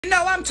You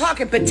know, I'm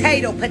talking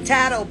potato,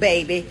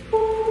 baby.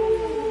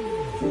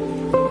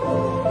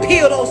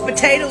 Peel those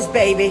potatoes,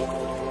 baby.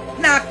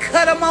 Now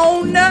cut them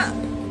on up.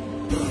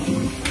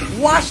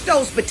 Wash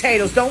those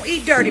potatoes. Don't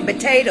eat dirty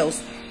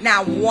potatoes.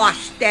 Now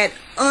wash that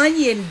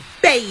onion,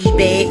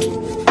 baby.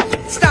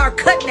 Start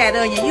cutting that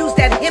onion. Use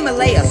that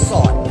Himalaya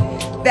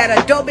salt,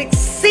 that adobe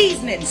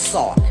seasoning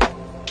salt.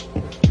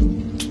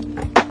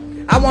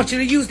 I want you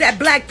to use that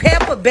black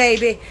pepper,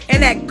 baby,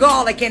 and that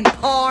garlic and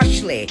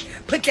parsley.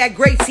 Put that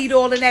grapeseed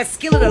oil in that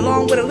skillet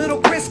along with a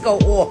little Crisco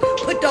oil.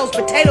 Put those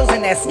potatoes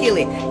in that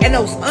skillet and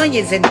those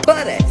onions and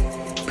butter.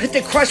 Put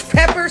the crushed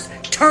peppers,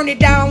 turn it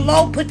down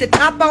low, put the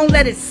top on,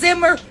 let it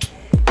simmer,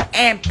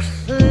 and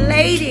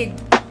plate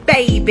it,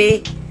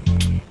 baby.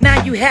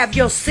 Now you have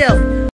yourself